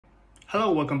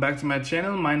Hello, welcome back to my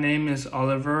channel. My name is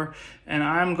Oliver and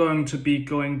I'm going to be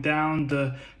going down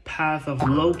the path of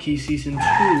Loki season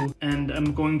 2 and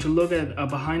I'm going to look at a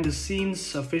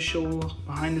official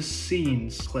behind the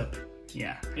scenes clip.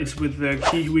 Yeah, it's with the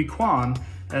Ki Kwan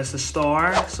as the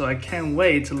star, so I can't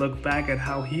wait to look back at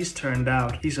how he's turned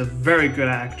out. He's a very good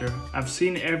actor. I've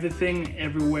seen everything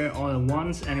everywhere all at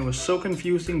once and it was so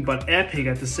confusing but epic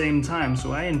at the same time,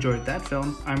 so I enjoyed that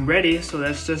film. I'm ready, so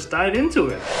let's just dive into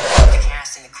it. The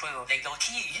cast and the crew, they go,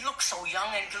 you look so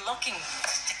young and good looking.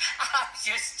 I'm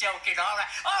just joking, all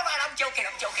right, I'm joking.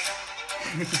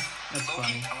 That's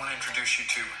Loki, funny. I want to introduce you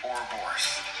to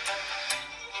Ouroboros.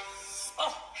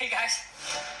 Oh, hey guys.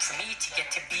 For me to get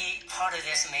to be part of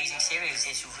this amazing series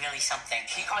is really something.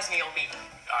 He calls me Obi.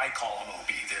 I call him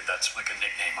Obi. That's like a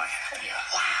nickname I have. Yeah.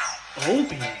 Wow.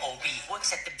 Obi. Obi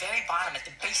works at the very bottom, at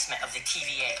the basement of the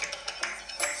TVA.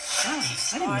 Oh,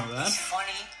 He's I didn't smart, know that. he's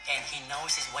funny, and he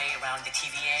knows his way around the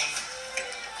TVA.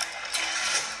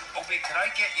 Obi, could I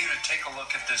get you to take a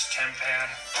look at this temp pad?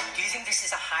 Do you think this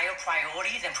is a higher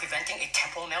priority than preventing a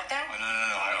temporal meltdown? No.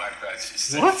 I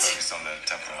just What? focus on the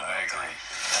temporal. I agree.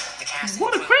 The cast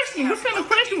What a and crew, question! they What kind of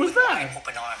have question was that? wide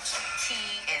open arms. He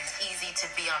is easy to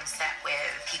be on set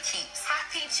with. He keeps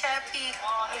happy, chirpy.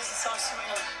 Oh, this is so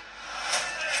sweet.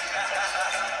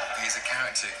 He's a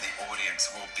character the audience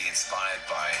will be inspired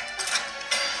by.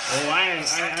 Oh,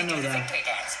 I know that.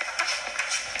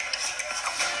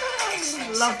 It's been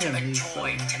Love such him. a He's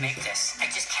joy so- to make this. I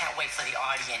just can't wait for the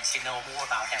audience to know more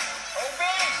about him.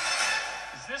 Obi!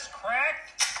 Is this cracked?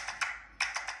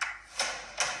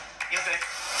 You're good.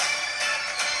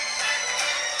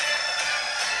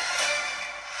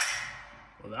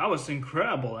 Well, that was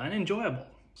incredible and enjoyable.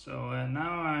 So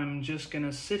now I'm just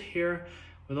gonna sit here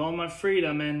with all my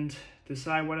freedom and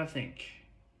decide what I think.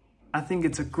 I think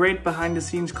it's a great behind the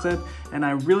scenes clip and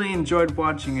I really enjoyed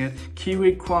watching it.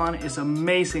 Ki Kwan is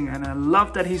amazing and I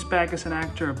love that he's back as an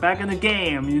actor, back in the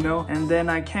game, you know? And then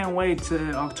I can't wait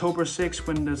to October 6th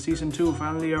when the season 2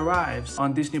 finally arrives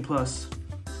on Disney+.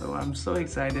 So I'm so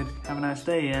excited. Have a nice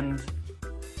day and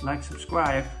like,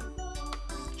 subscribe.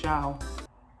 Ciao.